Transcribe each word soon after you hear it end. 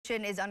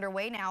investigation is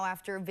underway now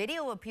after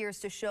video appears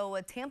to show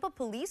a Tampa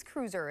police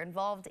cruiser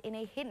involved in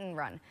a hit and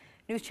run.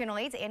 News Channel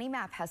 8's Annie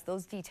Mapp has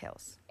those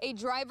details. A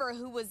driver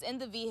who was in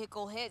the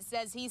vehicle hit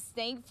says he's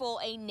thankful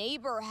a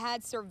neighbor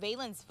had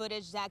surveillance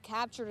footage that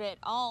captured it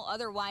all.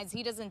 Otherwise,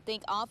 he doesn't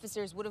think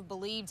officers would have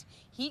believed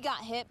he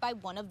got hit by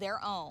one of their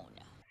own.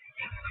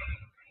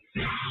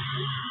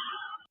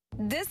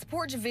 This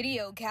porch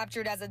video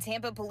captured as a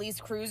Tampa police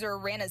cruiser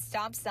ran a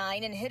stop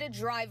sign and hit a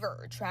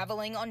driver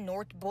traveling on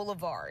North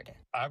Boulevard.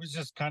 I was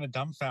just kind of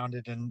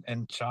dumbfounded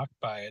and shocked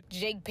by it.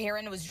 Jake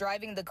Perrin was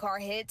driving the car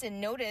hit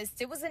and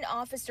noticed it was an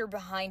officer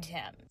behind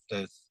him.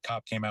 The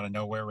cop came out of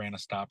nowhere, ran a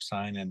stop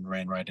sign and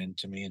ran right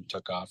into me and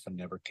took off and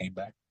never came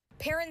back.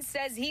 Perrin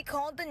says he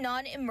called the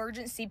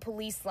non-emergency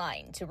police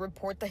line to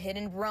report the hit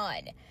and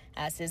run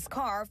as his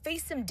car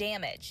faced some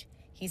damage.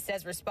 He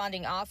says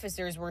responding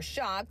officers were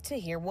shocked to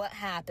hear what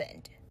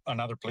happened.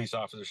 Another police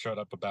officer showed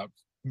up about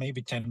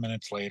maybe 10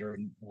 minutes later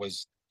and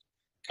was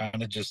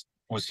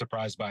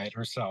surprised by it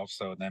herself.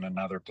 So then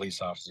another police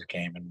officer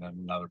came and then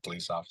another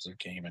police officer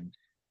came. And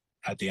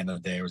at the end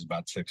of the day, it was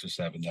about 6 or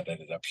 7 that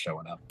ended up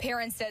showing up.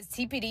 Perrin says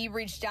TPD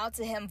reached out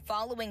to him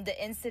following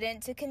the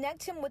incident to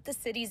connect him with the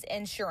city's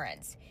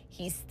insurance.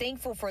 He's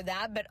thankful for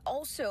that, but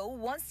also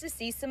wants to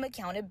see some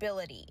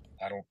accountability.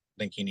 I don't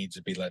think he needs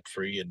to be let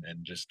free and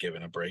just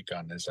given a break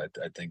on this. I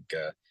think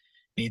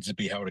needs to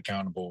be held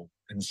accountable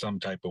in some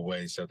type of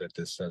way so that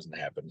this doesn't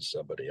happen to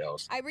somebody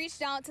else. I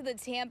reached out to the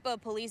Tampa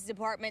Police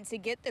Department to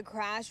get the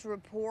crash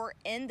report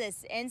in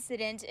this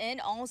incident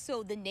and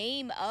also the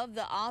name of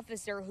the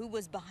officer who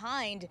was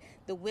behind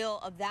the wheel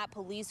of that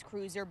police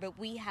cruiser, but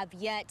we have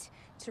yet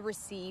to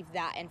receive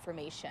that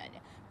information.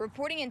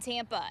 Reporting in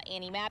Tampa,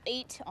 Annie Mapp,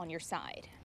 8 on your side.